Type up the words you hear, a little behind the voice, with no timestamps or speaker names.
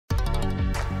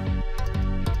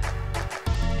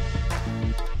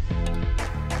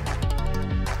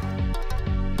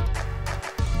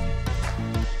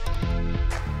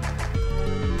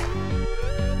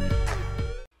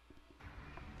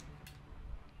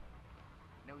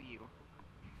you.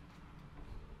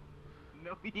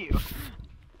 No you.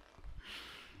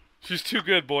 She's too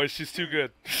good, boys. She's too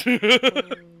good. Hell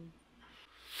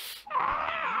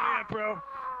yeah, bro.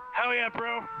 Hell yeah,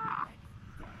 bro.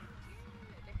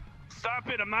 Stop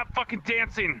it, I'm not fucking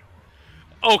dancing.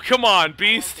 Oh, come on,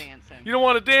 Beast. You don't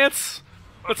want to dance?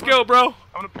 Let's go, bro.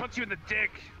 I'm gonna punch you in the dick.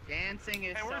 Dancing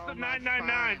is Hey, where's so the much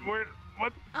 999? fun. Where,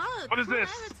 what? Oh, What is this?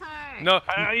 Avatar. No,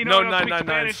 You know, no I don't speak 999s.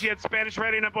 Spanish yet. Spanish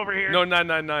writing up over here. No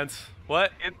 999s.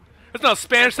 What? It, That's not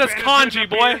Spanish. That's Spanish kanji,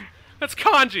 written up boy. here. That's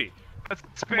kanji. That's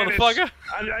Spanish. Motherfucker.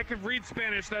 I can read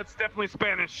Spanish. That's definitely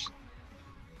Spanish.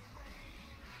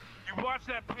 You watch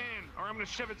that pan, or I'm gonna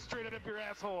shove it straight up your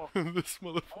asshole. This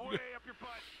motherfucker. Way up your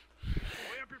butt.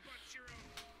 Way up your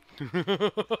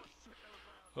butt, Shiro.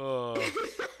 Oh,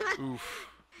 oof.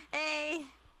 Hey.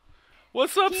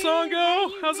 What's up, Hey, Nsongo? how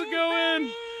you How's it been, going?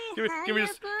 buddy? Give me How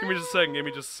just you a second. Give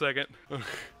me just a second.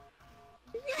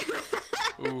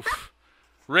 Oof.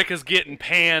 Rick is getting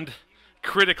panned,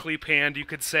 critically panned, you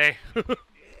could say.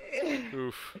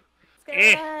 Oof. What's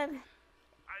going on?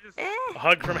 I just. A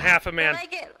hug from half a I man.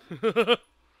 like it.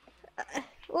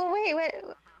 Well, wait,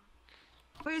 what?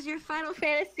 Where's your Final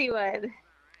Fantasy one?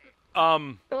 The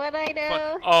one I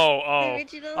know. Oh. The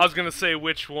original? I was gonna say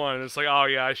which one. It's like, oh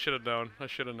yeah, I should have known. I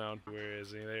should have known. Where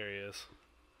is he? There he is.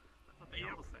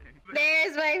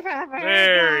 There's my proper.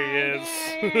 There he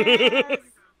is.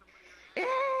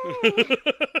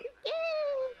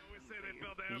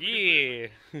 Yeah.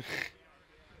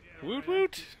 Woot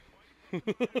woot.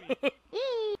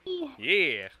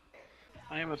 Yeah.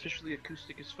 I am officially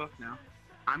acoustic as fuck now.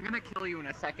 I'm gonna kill you in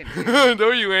a second.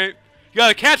 No, you ain't. You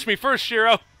gotta catch me first,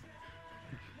 Shiro.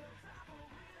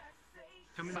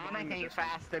 Sonic ain't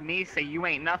fast than me, so you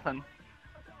ain't nothing.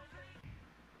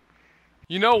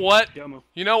 You know what? Domo.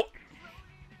 You know.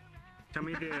 Tell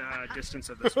me the distance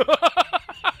of this one.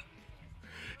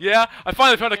 Yeah, I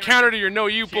finally found a counter to your no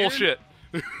you bullshit.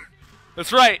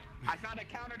 That's right. I found a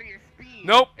counter to your speed.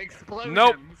 Nope. Explosions.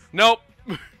 Nope.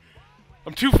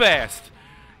 I'm too fast.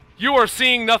 You are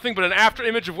seeing nothing but an after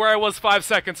image of where I was 5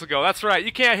 seconds ago. That's right.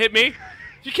 You can't hit me.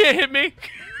 You can't hit me.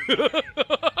 Alright,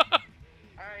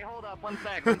 hold up. One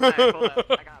sec. Hold up.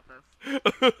 I got this.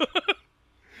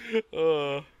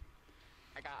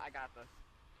 I got this.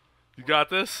 You got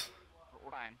this?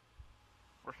 We're fine.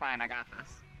 We're fine. I got this.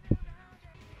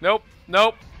 Nope.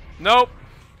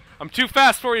 I'm too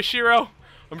fast for you, Shiro.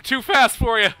 I'm too fast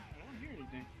for you.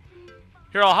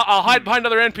 Here, I'll hide behind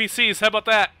other NPCs. How about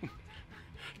that?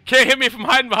 Can't hit me if I'm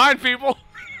hiding behind people.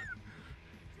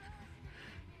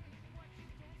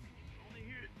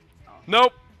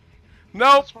 Nope.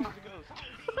 Crap.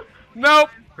 Nope.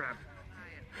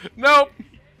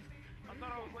 I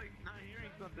thought I was like not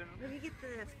hearing something. Where do you get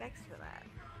the effects for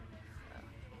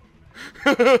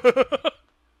that?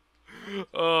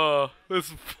 This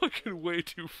is fucking way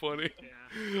too funny.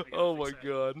 Yeah, Oh my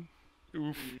god.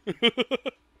 Oof. I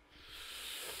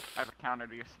have a counter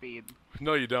to your speed.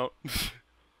 No, you don't.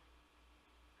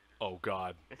 Oh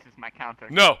god. This is my counter.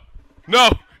 No!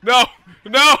 I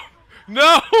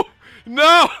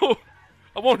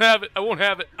won't have it.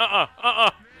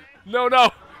 No.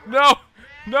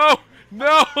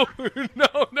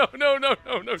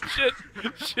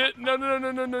 Shit. No.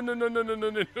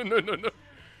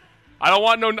 I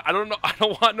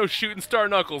don't want no shooting star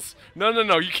knuckles. No.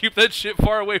 You keep that shit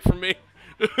far away from me.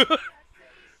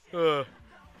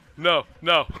 No.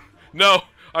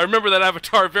 I remember that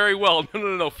avatar very well.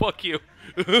 No. Fuck you.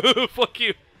 Fuck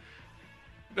you.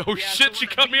 Oh Yeah, shit, so she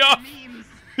what cut are me these off.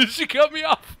 memes? She cut me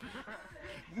off.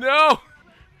 No.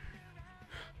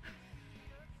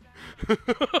 I'm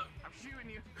shooting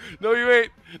you. No, you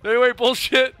ain't.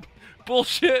 Bullshit.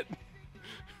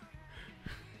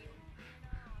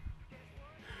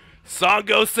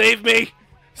 Nsongo, save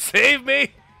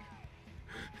me.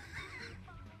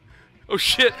 Oh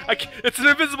shit! It's an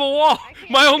invisible wall.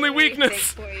 My only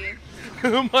weakness.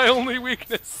 My only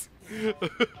weakness.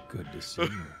 Good to see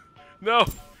you. No,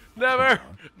 never.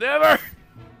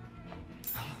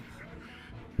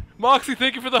 Moxie,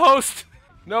 thank you for the host.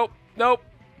 Nope.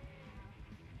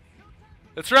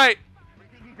 That's right. Where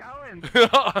you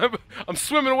going? I'm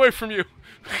swimming away from you. Is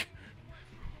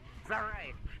that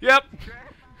right? Yep. Sure?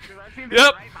 'Cause I seem to be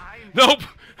Yep. right behind you. Nope.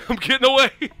 I'm getting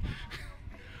away.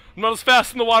 I'm not as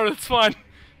fast in the water. That's fine.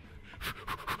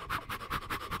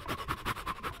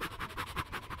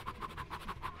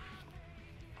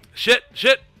 Shit.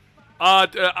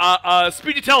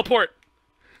 Speedy teleport.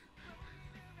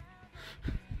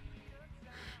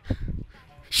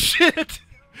 Shit.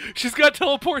 She's got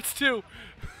teleports too.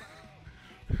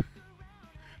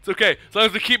 It's okay. As long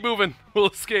as we keep moving, we'll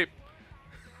escape.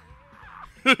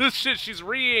 Shit, she's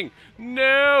reeing.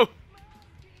 No.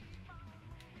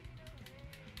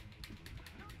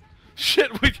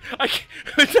 Shit, I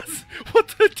can't. What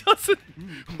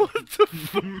the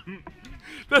fuck?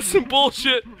 That's some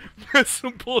bullshit. That's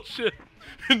some bullshit.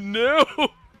 No.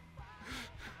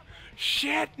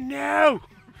 Shit, no.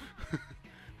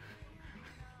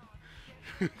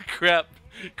 Crap.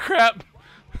 Crap.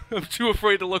 I'm too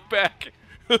afraid to look back.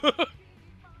 No,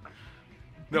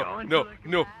 no,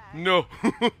 no, no. No,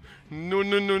 no,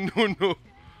 no, no, no.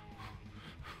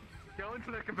 Don't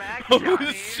look back, Oh,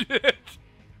 Johnny. shit.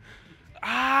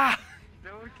 Ah.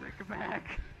 Don't look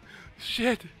back.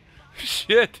 Shit.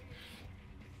 Shit.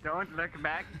 Don't look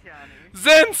back,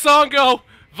 Johnny. Nsongo!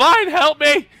 Vine, help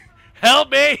me!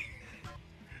 Help me!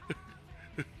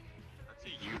 That's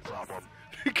a you problem.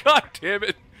 God damn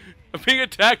it. I'm being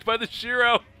attacked by the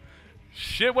Shiro.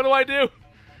 Shit, what do I do?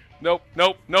 Nope,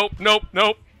 nope, nope, nope,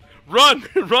 nope. Run!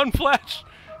 Run, Flash!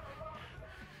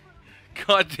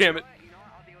 God damn it.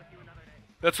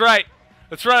 That's right.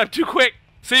 That's right, I'm too quick.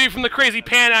 Save me from the crazy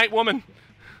Panite woman.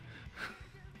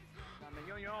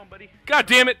 You're on your own, buddy. God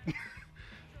damn it.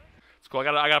 It's cool, I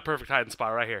got a perfect hiding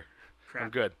spot right here. Crap. I'm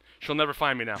good. She'll never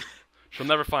find me now. She'll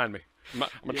never find me.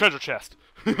 I'm a treasure chest.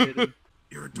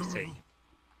 You're adorable.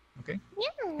 Okay.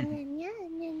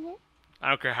 I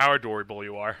don't care how adorable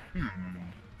you are.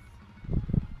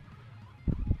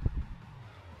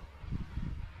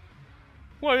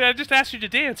 Well, I just asked you to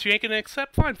dance. You ain't gonna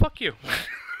accept? Fine, fuck you.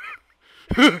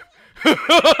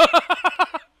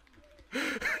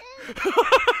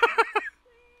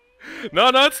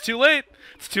 No, no, it's too late.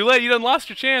 It's too late. You done lost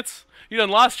your chance. You done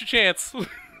lost your chance.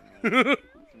 No,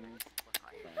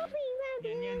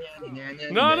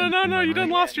 no, no, no. You done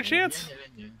lost your chance.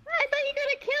 I thought you were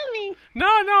gonna kill me.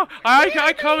 No, no.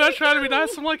 I come out trying to be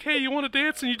nice. I'm like, hey, you want to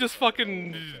dance? And you just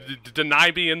fucking deny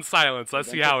me in silence. I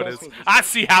see how it is. I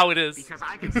see how it is. Because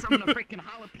I can summon a freaking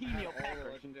jalapeno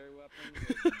pepper.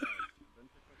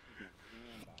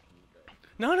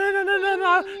 No, no, no, no, no,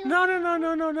 no, no, no, no,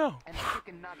 no, no, no. And a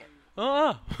chicken nugget. And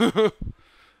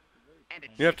a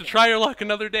You have to try your luck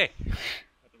another day.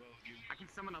 I can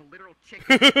summon a literal chicken.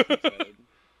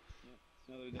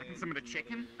 I can summon a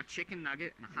chicken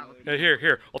nugget, and a jalapeno. Yeah,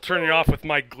 here. I'll turn you off with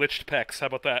my glitched pecs. How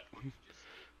about that?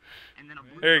 And then a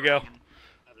blue There you go. dragon.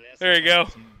 There you go.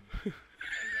 You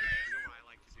know what I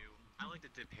like to do? I like to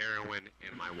dip heroin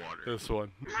in my water. This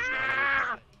one.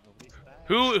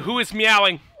 Who is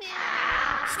meowing?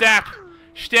 Stap!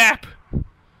 Stap!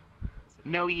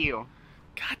 No, you.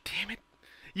 God damn it.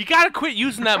 You gotta quit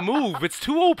using that move. It's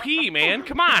too OP, man.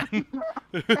 Come on.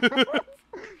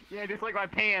 Yeah, just like my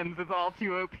pans, it's all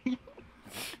too OP.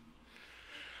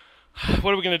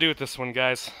 What are we gonna do with this one,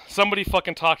 guys? Somebody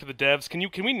fucking talk to the devs. Can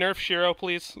we nerf Shiro,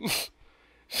 please?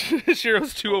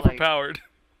 Shiro's too Like- overpowered.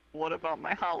 What about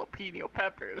my jalapeno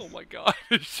peppers? Oh my god.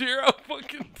 Shiro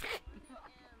fucking...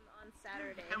 On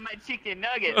Saturday. And my chicken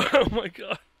nugget. Oh my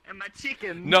god. And my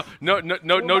chickens. No about- chickens.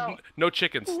 No Look at all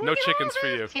chickens for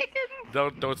those you.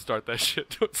 Chickens. Don't start that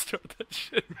shit. Don't start that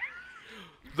shit. What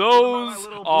Those about my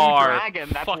little blue are dragon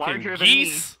that's fucking larger than me?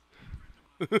 geese.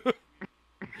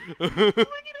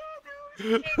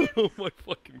 Oh my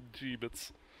fucking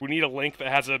jeebits. We need a link that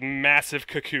has a massive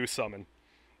cuckoo summon.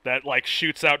 That, like,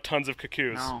 shoots out tons of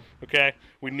cuckoos. No. Okay?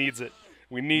 We needs it.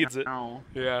 We needs it. No.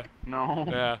 Yeah. No.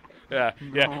 Yeah. Yeah.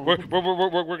 Yeah. No. We're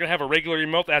gonna have a regular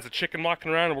emote that has a chicken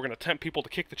walking around, and we're gonna tempt people to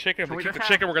kick the chicken. If Can they we kick the just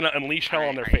chicken, have- we're gonna unleash hell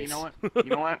on their Alright, face. You know what?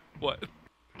 You know what? What?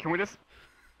 Can we just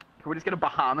get a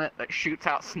Bahamut that shoots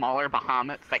out smaller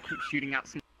Bahamuts that keep shooting out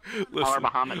smaller Listen.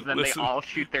 Bahamuts, then listen. they all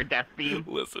shoot their death beam?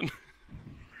 Listen.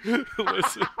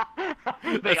 Listen.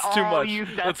 They That's all too much. use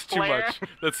death That's too flare much.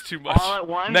 That's too much. all at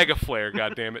once? Mega flare,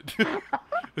 goddammit.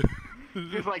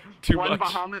 Just like Too one much.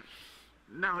 Bahamut.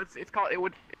 No, it's called it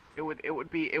would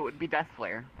be death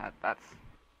flare. That's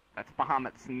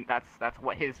Bahamut's. And that's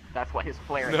what his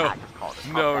flare No. attack is called. It's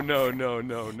called No, death no, flare. no,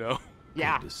 no, no.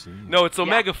 Yeah. Good to see you. No, it's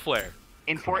Omega flare.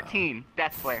 In 14,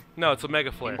 death flare. No, it's Omega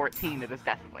In flare. 14, it is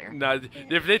death flare. No,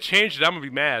 if they changed it, I'm gonna be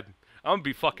mad. I'm gonna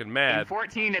be fucking In mad.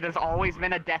 14, it has always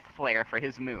been a death flare for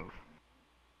his move.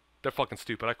 They're fucking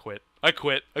stupid. I quit. I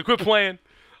quit playing.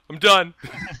 I'm done.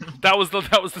 that was the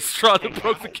straw that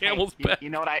broke the camel's back. You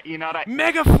know what I?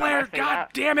 Mega when I flare, say god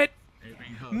that- damn it!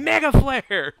 Mega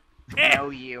flare! No,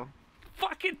 you.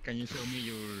 Fucking. Can you show me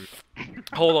your...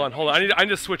 Hold on. I need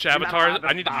to switch not avatars. allowed to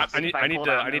I need stop if I pull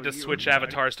out to no switch you.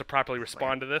 avatars to properly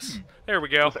respond to this. There we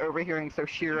I go. was overhearing. So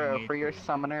Shiro, for your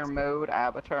summoner mode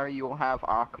avatar, you will have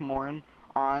Akmorn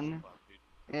on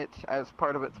it as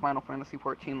part of its Final Fantasy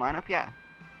XIV lineup. Yeah.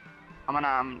 I'm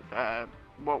gonna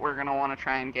what we're gonna want to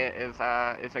try and get is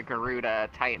a Garuda,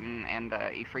 Titan, and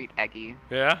a Ifrit Eggy.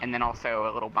 Yeah. And then also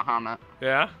a little Bahamut.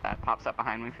 Yeah. That pops up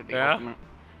behind me for the Yeah. ultimate.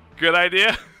 Good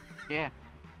idea. Yeah.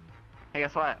 Hey,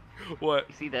 guess what? What?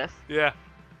 You see this? Yeah.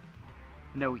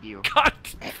 No, you. God.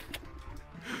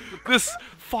 This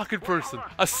fucking person.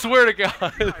 I swear to God.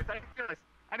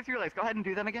 I just realized. Go ahead and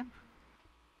do that again.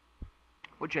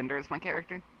 What gender is my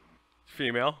character?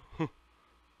 Female.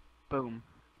 Boom.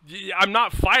 I'm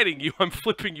not fighting you. I'm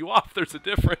flipping you off. There's a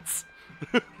difference.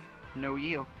 No,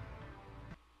 you.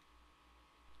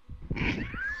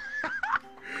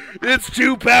 It's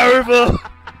too powerful.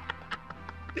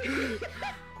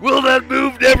 Will that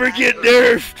move never get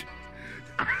nerfed?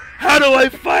 How do I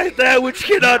fight that which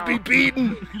cannot be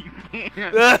beaten? You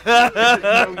can't.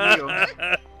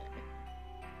 No,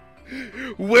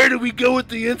 you. Where do we go with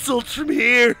the insults from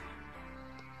here?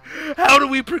 How do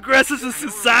we progress as a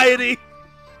society?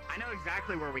 I know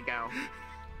exactly where we go.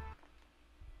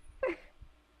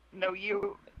 No,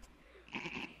 you.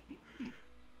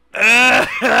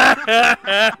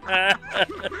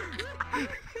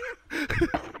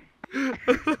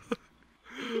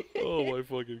 Oh my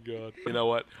fucking god. You know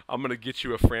what? I'm gonna get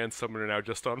you a Fran summoner now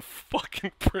just on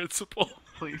fucking principle.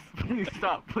 Please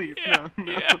stop, please. Yeah,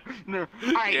 No. yeah. No.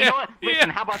 Alright, Yeah, you know what? Listen,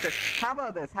 yeah. how about this?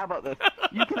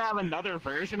 You can have another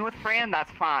version with Fran,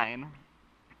 that's fine.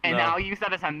 And No. I'll use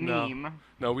that as a meme.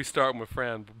 No, we starting with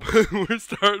Fran. We're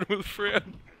starting with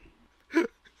Fran.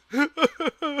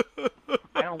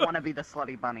 I don't want to be the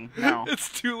slutty bunny. No. It's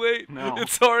too late. No.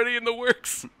 It's already in the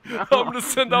works. No. I'm gonna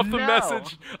send off the No.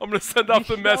 message. I'm gonna send off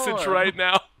the message should. right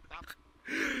now.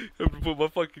 I'm gonna put my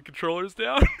fucking controllers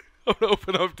down. I'm gonna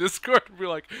open up Discord and be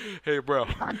like, "Hey, bro.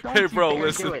 Don't Hey, you bro, dare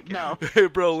listen. do it. No. Hey,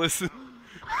 bro, listen.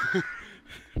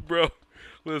 Bro,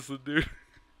 listen, dude.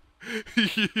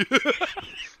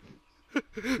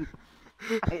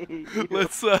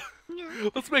 Let's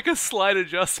make a slight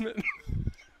adjustment."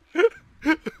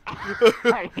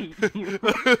 I hate you.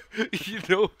 You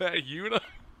know that Yuna?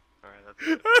 Alright, that's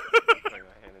putting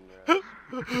my hand in your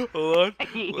ass. Hold on. I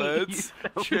hate Let's you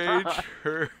so change much.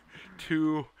 her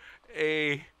to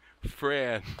a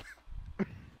Fran.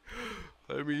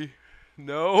 Let me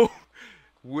know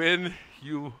when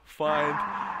you find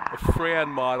a Fran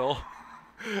model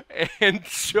and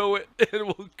show it, and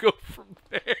we'll go from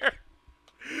there.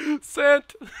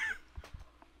 Sent.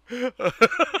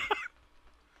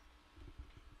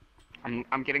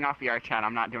 I'm getting off VRchat.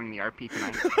 I'm not doing the RP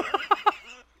tonight.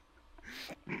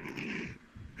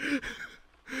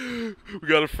 We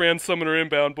got a Fran summoner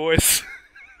inbound, boys.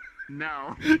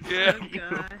 No.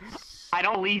 Yeah. I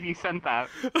don't believe you sent that.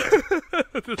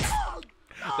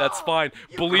 That's fine.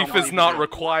 Belief is not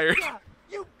required.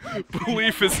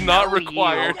 Belief is not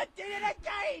required.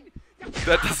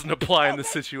 That doesn't apply in this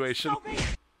situation.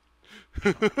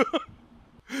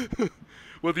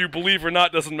 Whether you believe or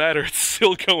not doesn't matter. It's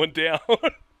still going down.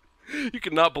 You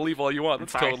can not believe all you want.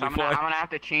 That's Sorry, totally so fine. I'm gonna have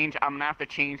to change. I'm gonna have to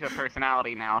change the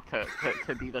personality now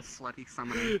to be the slutty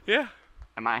summoner. Yeah.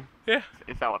 Am I? Yeah.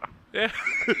 Is that what? Yeah.